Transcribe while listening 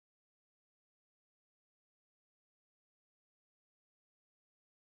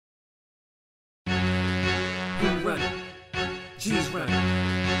run it? G's run it.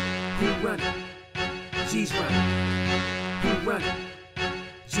 Who run it? G's run it. Who run it?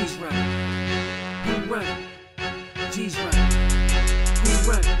 G's run it. Who run it? G's run it.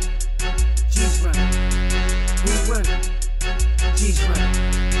 Who run it? G's run it. Who run it? G's run it.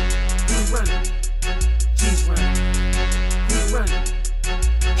 Who run it? G's run it.